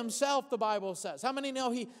lowered himself, the Bible says. How many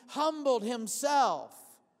know he humbled himself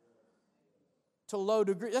to low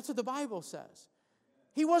degree? That's what the Bible says.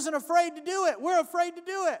 He wasn't afraid to do it. We're afraid to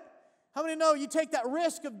do it. How many know you take that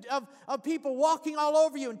risk of people walking all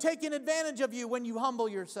over you and taking advantage of you when you humble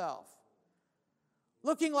yourself?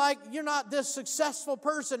 Looking like you're not this successful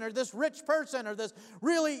person or this rich person or this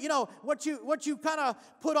really, what you kind of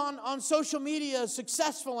put on social media as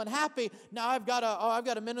successful and happy. Now I've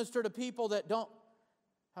got to minister to people that don't.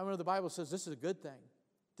 How many know the Bible says this is a good thing?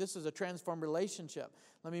 This is a transformed relationship.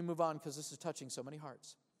 Let me move on because this is touching so many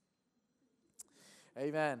hearts.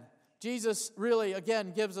 Amen. Jesus really,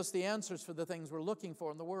 again, gives us the answers for the things we're looking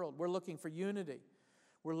for in the world. We're looking for unity.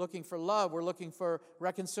 We're looking for love. We're looking for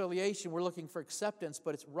reconciliation. We're looking for acceptance.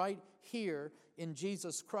 But it's right here in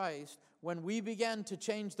Jesus Christ. When we begin to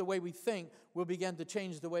change the way we think, we'll begin to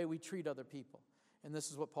change the way we treat other people. And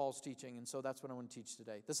this is what Paul's teaching. And so that's what I want to teach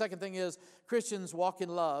today. The second thing is Christians walk in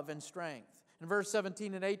love and strength. In verse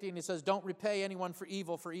 17 and 18, he says, don't repay anyone for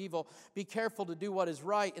evil for evil. Be careful to do what is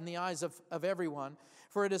right in the eyes of everyone.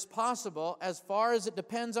 For it is possible, as far as it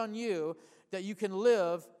depends on you, that you can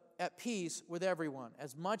live at peace with everyone.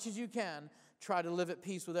 As much as you can, try to live at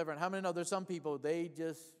peace with everyone. How many know there's some people,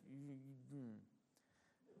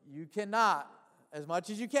 you cannot, as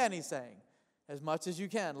much as you can, he's saying, as much as you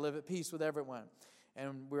can, live at peace with everyone.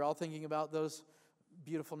 And we're all thinking about those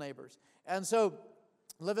beautiful neighbors. And so,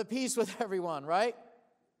 live at peace with everyone, right?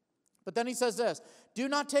 But then he says this, do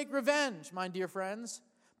not take revenge, my dear friends,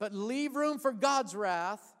 but leave room for God's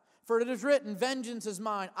wrath, for it is written, vengeance is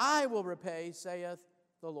mine, I will repay, saith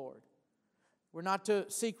the Lord. We're not to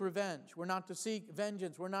seek revenge. We're not to seek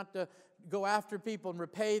vengeance. We're not to go after people and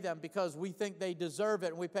repay them because we think they deserve it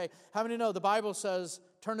and we pay. How many know the Bible says,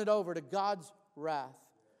 turn it over to God's wrath?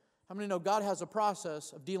 How many know God has a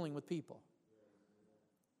process of dealing with people?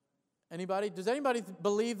 Anybody? Does anybody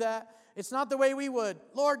believe that? It's not the way we would.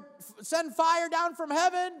 Lord, send fire down from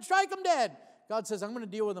heaven, strike them dead. God says, I'm going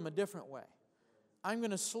to deal with them a different way. I'm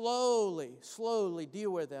going to slowly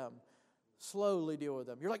deal with them. Slowly deal with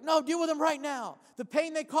them. You're like, no, deal with them right now. The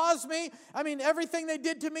pain they caused me, everything they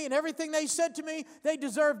did to me and everything they said to me, they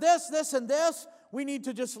deserve this, this, and this. We need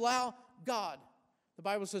to just allow God. The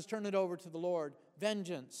Bible says, turn it over to the Lord.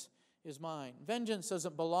 Vengeance is mine. Vengeance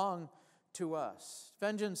doesn't belong to us.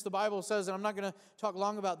 Vengeance, the Bible says, and I'm not going to talk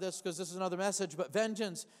long about this because this is another message, but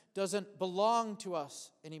vengeance doesn't belong to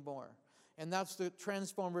us anymore. And that's the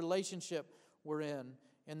transformed relationship we're in.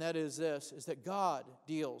 And that is this, is that God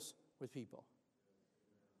deals with people.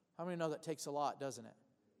 How many know that takes a lot, doesn't it?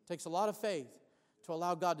 It takes a lot of faith to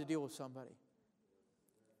allow God to deal with somebody.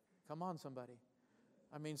 Come on, somebody.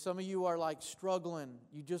 I mean, some of you are like struggling.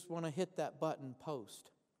 You just want to hit that button,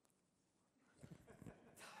 post.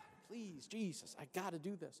 Please, Jesus, I got to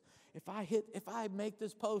do this. If I make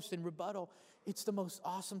this post in rebuttal, it's the most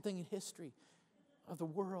awesome thing in history of the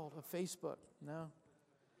world, of Facebook. No.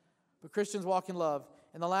 But Christians walk in love.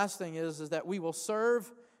 And the last thing is that we will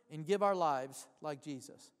serve and give our lives like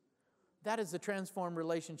Jesus. That is the transformed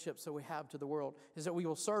relationships that we have to the world, is that we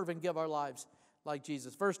will serve and give our lives like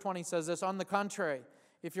Jesus. Verse 20 says this, on the contrary,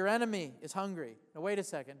 if your enemy is hungry, now wait a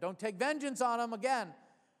second, don't take vengeance on him again.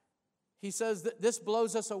 He says that this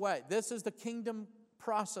blows us away. This is the kingdom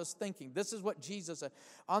process thinking. This is what Jesus said.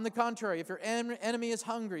 On the contrary, if your enemy is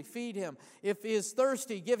hungry, feed him. If he is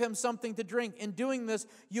thirsty, give him something to drink. In doing this,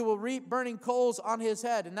 you will reap burning coals on his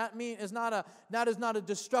head. And that is not a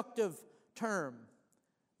destructive term.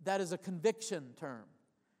 That is a conviction term.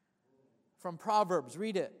 From Proverbs,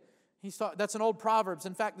 read it. That's an old Proverbs.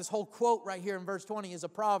 In fact, this whole quote right here in verse 20 is a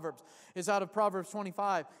Proverbs. It's out of Proverbs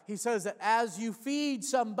 25. He says that as you feed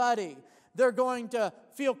somebody, they're going to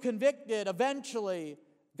feel convicted. Eventually,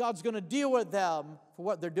 God's going to deal with them for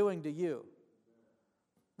what they're doing to you.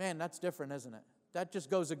 Man, that's different, isn't it? That just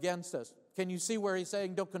goes against us. Can you see where he's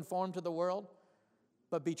saying don't conform to the world,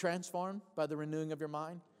 but be transformed by the renewing of your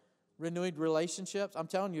mind? Renewed relationships. I'm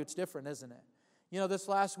telling you, it's different, isn't it? You know, this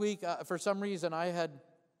last week, for some reason, I had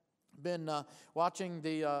been watching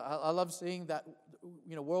I love seeing that,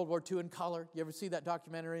 World War II in color. You ever see that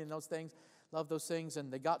documentary and those things? Love those things.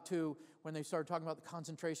 And they got to, when they started talking about the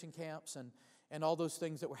concentration camps and all those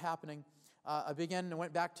things that were happening, I began and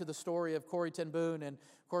went back to the story of Corrie ten Boom and,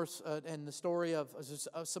 of course, and the story of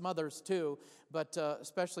some others too, but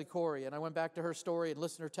especially Corrie. And I went back to her story and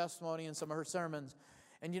listened to her testimony and some of her sermons.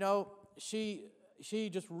 And, she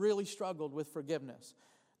just really struggled with forgiveness.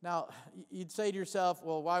 Now, you'd say to yourself,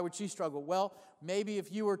 well, why would she struggle? Well, maybe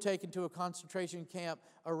if you were taken to a concentration camp,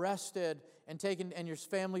 arrested, and your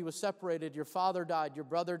family was separated, your father died, your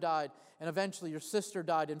brother died, and eventually your sister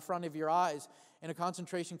died in front of your eyes in a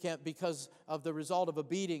concentration camp because of the result of a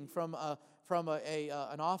beating from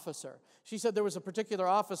an officer. She said there was a particular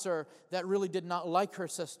officer that really did not like her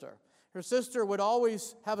sister. Her sister would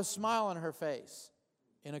always have a smile on her face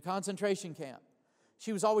in a concentration camp.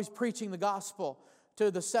 She was always preaching the gospel to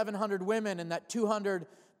the 700 women in that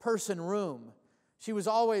 200-person room. She was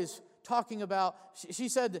always talking about, she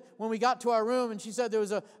said when we got to our room, and she said there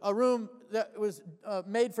was a room that was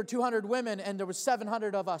made for 200 women, and there was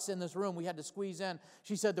 700 of us in this room. We had to squeeze in.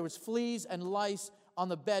 She said there was fleas and lice on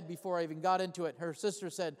the bed before I even got into it. Her sister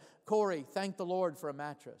said, Corrie, thank the Lord for a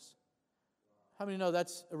mattress. How many know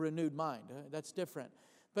that's a renewed mind? That's different.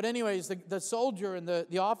 But anyways, the soldier and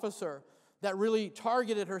the officer that really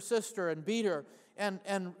targeted her sister and beat her,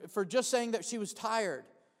 and for just saying that she was tired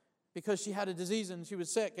because she had a disease and she was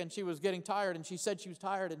sick and she was getting tired, and she said she was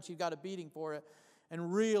tired and she got a beating for it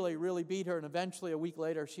and really, really beat her, and eventually a week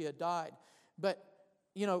later she had died. But,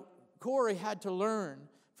 Corrie had to learn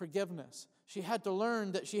forgiveness. She had to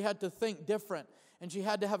learn that she had to think different, and she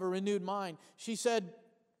had to have a renewed mind. She said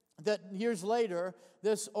that years later,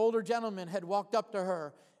 this older gentleman had walked up to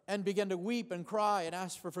her and began to weep and cry and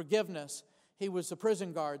ask for forgiveness. He was the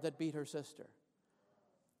prison guard that beat her sister.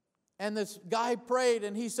 And this guy prayed,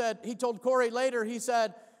 and he told Corrie later, he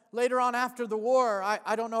said, later on after the war,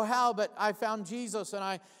 I don't know how, but I found Jesus and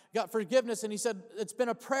I got forgiveness. And he said, it's been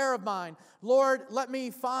a prayer of mine. Lord, let me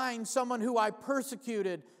find someone who I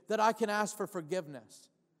persecuted that I can ask for forgiveness.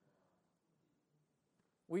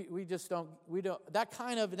 We just don't,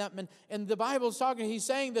 and the Bible's talking, he's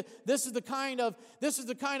saying that this is the kind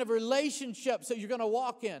of relationships that you're going to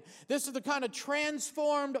walk in. This is the kind of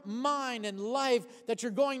transformed mind and life that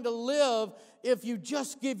you're going to live if you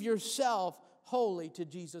just give yourself wholly to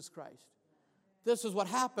Jesus Christ. This is what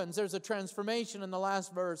happens. There's a transformation in the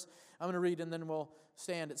last verse. I'm going to read and then we'll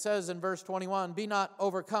stand. It says in verse 21, be not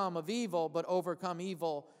overcome of evil, but overcome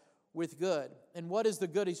evil with good. And what is the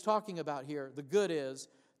good he's talking about here? The good is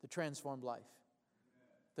the transformed life.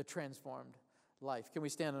 The transformed life. Can we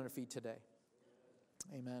stand on our feet today?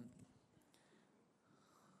 Amen.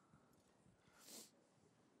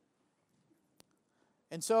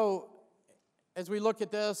 And so, as we look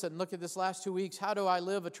at this and look at this last 2 weeks, how do I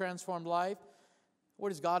live a transformed life?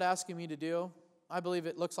 What is God asking me to do? I believe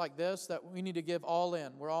it looks like this, that we need to give all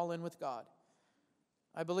in. We're all in with God.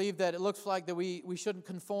 I believe that it looks like that we shouldn't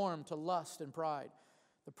conform to lust and pride,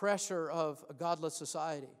 the pressure of a godless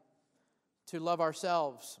society, to love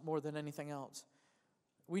ourselves more than anything else.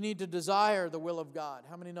 We need to desire the will of God.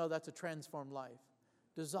 How many know that's a transformed life?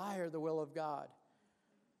 Desire the will of God.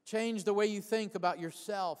 Change the way you think about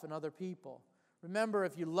yourself and other people. Remember,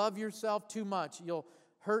 if you love yourself too much, you'll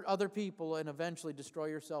hurt other people and eventually destroy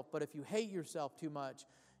yourself. But if you hate yourself too much,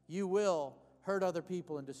 you will hurt other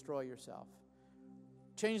people and destroy yourself.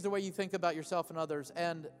 Change the way you think about yourself and others.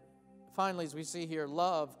 And finally, as we see here,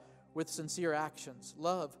 love with sincere actions.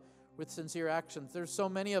 Love with sincere actions. There's so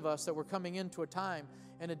many of us that we're coming into a time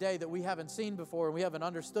and a day that we haven't seen before and we haven't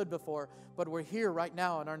understood before, but we're here right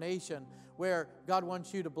now in our nation where God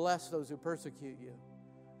wants you to bless those who persecute you.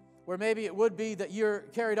 Where maybe it would be that you're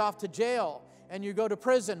carried off to jail and you go to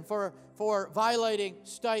prison for violating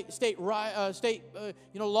state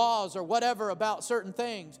laws or whatever about certain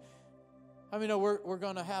things. I mean, we're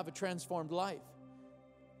going to have a transformed life.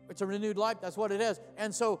 It's a renewed life. That's what it is.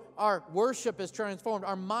 And so our worship is transformed.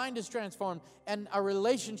 Our mind is transformed. And our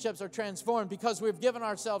relationships are transformed because we've given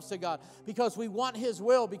ourselves to God. Because we want His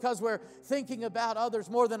will. Because we're thinking about others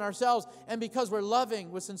more than ourselves. And because we're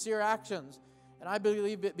loving with sincere actions. And I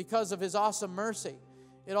believe it because of His awesome mercy.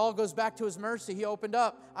 It all goes back to His mercy. He opened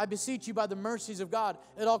up, I beseech you by the mercies of God.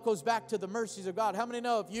 It all goes back to the mercies of God. How many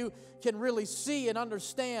know if you can really see and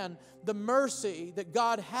understand the mercy that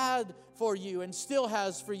God had for you and still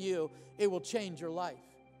has for you, it will change your life.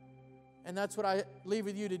 And that's what I leave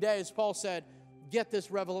with you today. As Paul said, get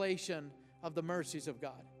this revelation of the mercies of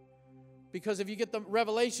God. Because if you get the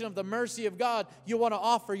revelation of the mercy of God, you want to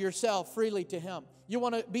offer yourself freely to Him. You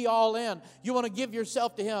want to be all in. You want to give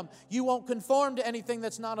yourself to Him. You won't conform to anything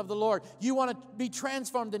that's not of the Lord. You want to be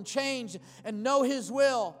transformed and changed and know His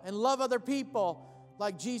will and love other people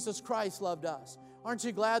like Jesus Christ loved us. Aren't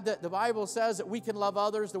you glad that the Bible says that we can love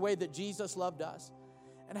others the way that Jesus loved us?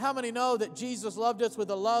 And how many know that Jesus loved us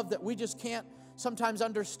with a love that we just can't sometimes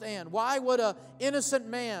understand? Why would an innocent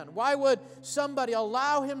man, why would somebody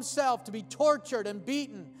allow himself to be tortured and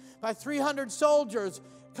beaten by 300 soldiers?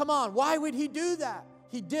 Come on, why would He do that?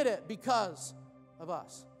 He did it because of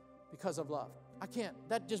us, because of love.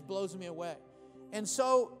 That just blows me away. And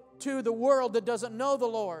so to the world that doesn't know the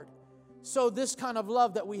Lord, so this kind of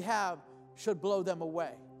love that we have should blow them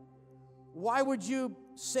away. Why would you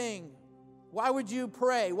sing? Why would you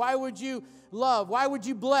pray? Why would you love? Why would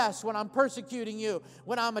you bless when I'm persecuting you,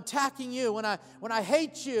 when I'm attacking you, when I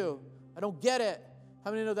hate you? I don't get it.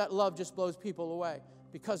 How many know that love just blows people away?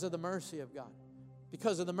 Because of the mercy of God.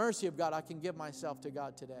 Because of the mercy of God, I can give myself to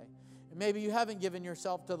God today. And maybe you haven't given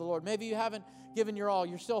yourself to the Lord. Maybe you haven't given your all.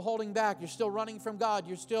 You're still holding back. You're still running from God.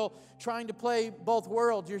 You're still trying to play both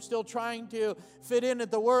worlds. You're still trying to fit in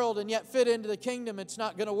at the world and yet fit into the kingdom. It's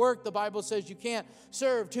not going to work. The Bible says you can't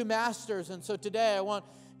serve two masters. And so today I want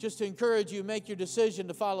just to encourage you, make your decision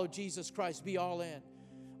to follow Jesus Christ. Be all in.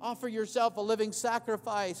 Offer yourself a living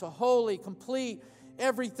sacrifice, a holy, complete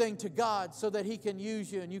everything to God so that He can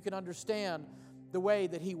use you and you can understand the way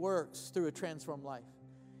that He works through a transformed life.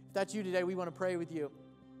 If that's you today, we want to pray with you.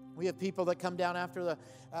 We have people that come down after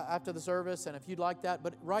the service, and if you'd like that,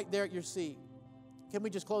 but right there at your seat, can we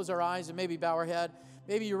just close our eyes and maybe bow our head?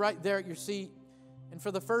 Maybe you're right there at your seat, and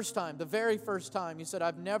for the first time, the very first time, you said,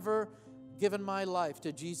 I've never given my life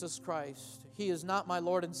to Jesus Christ. He is not my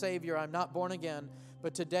Lord and Savior. I'm not born again,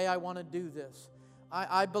 but today I want to do this.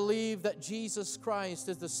 I believe that Jesus Christ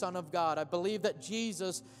is the Son of God. I believe that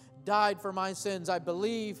Jesus died for my sins. I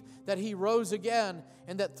believe that He rose again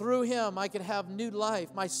and that through Him I can have new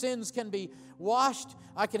life. My sins can be washed.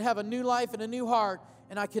 I can have a new life and a new heart,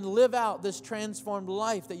 and I can live out this transformed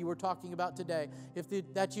life that you were talking about today. If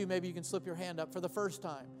that's you, maybe you can slip your hand up for the first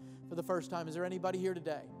time. For the first time. Is there anybody here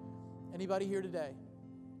today? Anybody here today?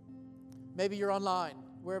 Maybe you're online,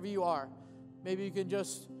 wherever you are. Maybe you can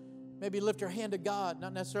just lift your hand to God,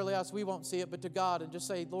 not necessarily us, we won't see it, but to God, and just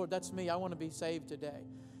say, Lord, that's me. I want to be saved today.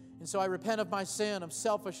 And so I repent of my sin, of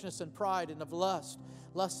selfishness and pride and of lust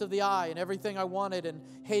of the eye and everything I wanted and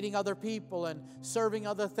hating other people and serving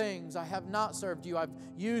other things. I have not served you. I've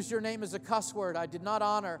used your name as a cuss word. I did not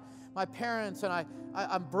honor my parents, and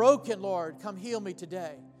I'm broken, Lord. Come heal me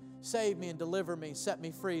today. Save me and deliver me. Set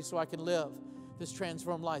me free so I can live this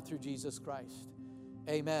transformed life through Jesus Christ.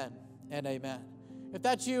 Amen and amen. If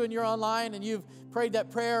that's you and you're online and you've prayed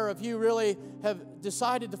that prayer, if you really have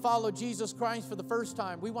decided to follow Jesus Christ for the first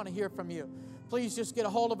time, we want to hear from you. Please just get a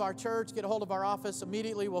hold of our church, get a hold of our office.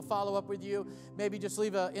 Immediately we'll follow up with you. Maybe just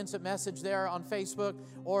leave an instant message there on Facebook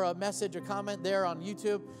or a comment there on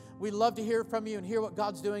YouTube. We'd love to hear from you and hear what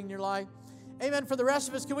God's doing in your life. Amen. For the rest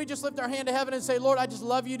of us, can we just lift our hand to heaven and say, Lord, I just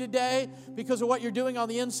love you today because of what you're doing on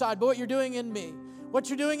the inside, but what you're doing in me. What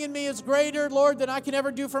you're doing in me is greater, Lord, than I can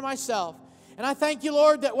ever do for myself. And I thank you,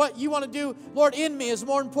 Lord, that what you want to do, Lord, in me is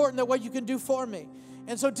more important than what you can do for me.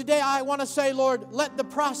 And so today I want to say, Lord, let the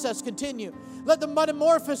process continue. Let the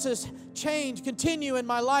metamorphosis change, continue in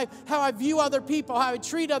my life, how I view other people, how I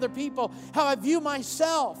treat other people, how I view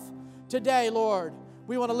myself today, Lord.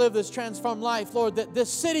 We want to live this transformed life, Lord, that this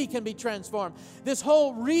city can be transformed, this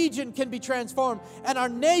whole region can be transformed, and our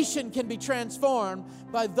nation can be transformed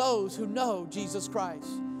by those who know Jesus Christ.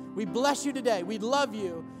 We bless you today. We love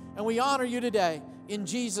you, and we honor you today. In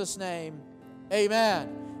Jesus' name, amen.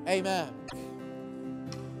 Amen.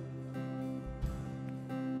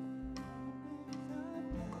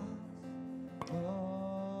 Oh.